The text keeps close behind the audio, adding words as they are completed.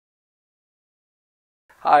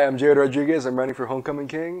Hi, I'm Jared Rodriguez. I'm running for Homecoming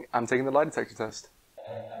King. I'm taking the lie detector test.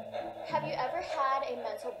 Have you ever had a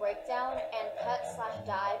mental breakdown and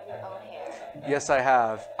cut/dyed your own hair? Yes, I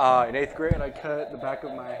have. In 8th grade, I cut the back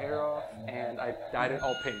of my hair off and I dyed it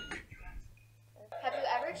all pink. Have you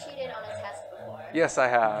ever cheated on a test before? Yes, I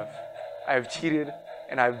have. I have cheated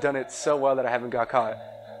and I've done it so well that I haven't got caught.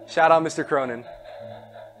 Shout out Mr. Cronin.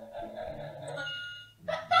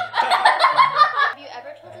 Have you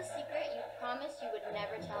ever told a secret you promised you would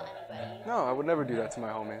never tell anybody? No, I would never do that to my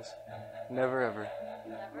homies. Never, ever.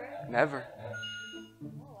 Never? Never. Oh,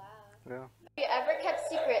 wow. Yeah. Have you ever kept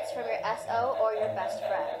secrets from your SO or your best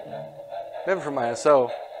friend? Never from my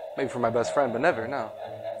SO. Maybe from my best friend, but never, no.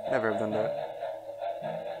 Never have done that.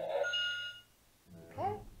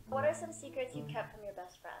 Okay. What are some secrets you kept from your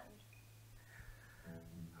best friend?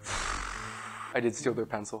 I did steal their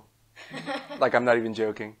pencil. Like, I'm not even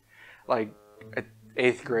joking. Like, at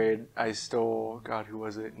 8th grade, I stole, God, who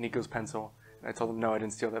was it? Nico's pencil. And I told him, no, I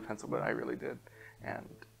didn't steal that pencil, but I really did. And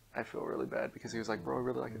I feel really bad because he was like, bro, I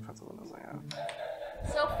really like your pencil. And I was like,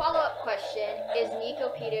 yeah. So, follow-up question, is Nico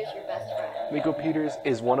Peters your best friend? Nico Peters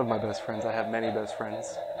is one of my best friends. I have many best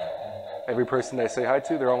friends. Every person that I say hi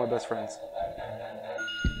to, they're all my best friends.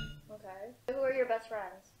 Okay. Who are your best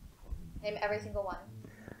friends? Name every single one.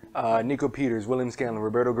 Nico Peters, William Scanlon,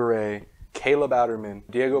 Roberto Garay, Caleb Outerman,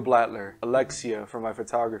 Diego Blattler, Alexia from my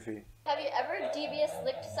photography. Have you ever devious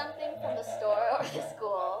licked something from the store or the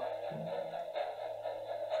school?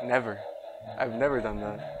 Never. I've never done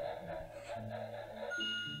that.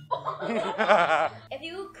 If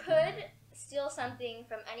you could steal something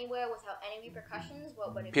from anywhere without any repercussions,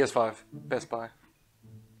 what would it PS5, Best Buy.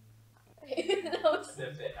 be? Those-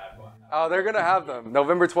 Oh, they're gonna have them.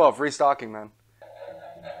 November 12th, restocking, man.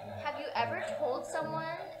 Have you ever told someone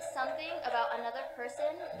something about another person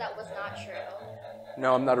that was not true?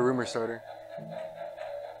 No, I'm not a rumor starter.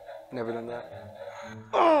 Never done that.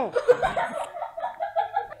 Oh!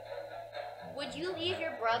 Would you leave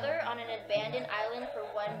your brother on an abandoned island for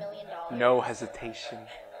 $1 million? No hesitation.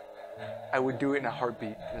 I would do it in a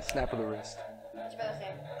heartbeat, in a snap of the wrist. What's your brother's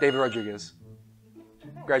name? David Rodriguez.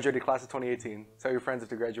 Graduated class of 2018. Tell your friends if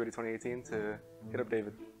they graduated 2018 to hit up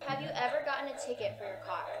David. Have you ever gotten a ticket for your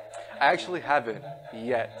car? I actually haven't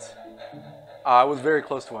yet. I was very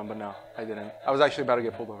close to one, but no, I didn't. I was actually about to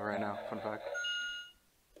get pulled over right now, fun fact.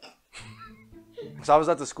 So I was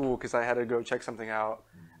at the school because I had to go check something out.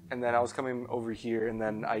 And then I was coming over here, and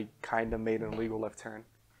then I kind of made an illegal left turn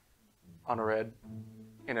on a red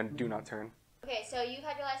in a do not turn. Okay, so you've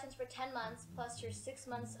had your license for 10 months plus your 6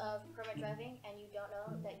 months of permit driving, and you don't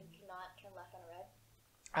know that you cannot turn left on a red?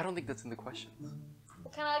 I don't think that's in the questions.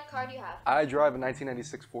 What kind of car do you have? I drive a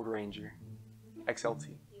 1996 Ford Ranger XLT.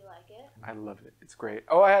 Do you like it? I love it. It's great.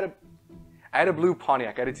 Oh, I had a blue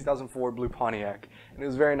Pontiac. I had a 2004 blue Pontiac, and it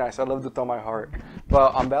was very nice. I loved it with all my heart.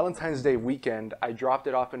 But on Valentine's Day weekend, I dropped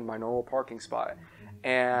it off in my normal parking spot,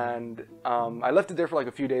 and I left it there for like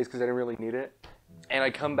a few days because I didn't really need it. And I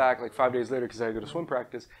come back like 5 days later because I had to go to swim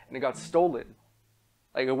practice, and it got stolen.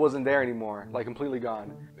 Like, it wasn't there anymore, like completely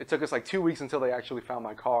gone. It took us like 2 weeks until they actually found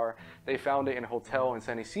my car. They found it in a hotel in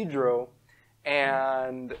San Isidro,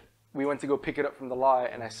 and we went to go pick it up from the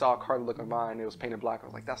lot, and I saw a car that looked like mine. It was painted black. I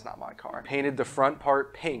was like, that's not my car. Painted the front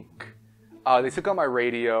part pink. They took out my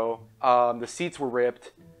radio. The seats were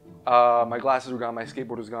ripped. My glasses were gone. My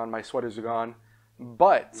skateboard was gone. My sweaters were gone.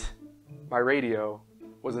 But my radio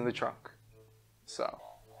was in the trunk. So.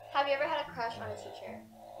 Have you ever had a crush on a teacher?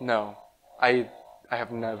 No. I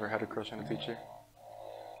have never had a crush on a teacher.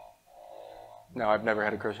 No, I've never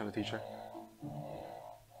had a crush on a teacher.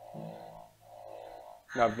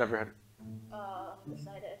 No, I've never had.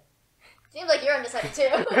 Undecided. Seems like you're undecided too.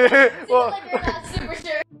 Well, Seems like you're not super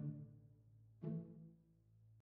sure.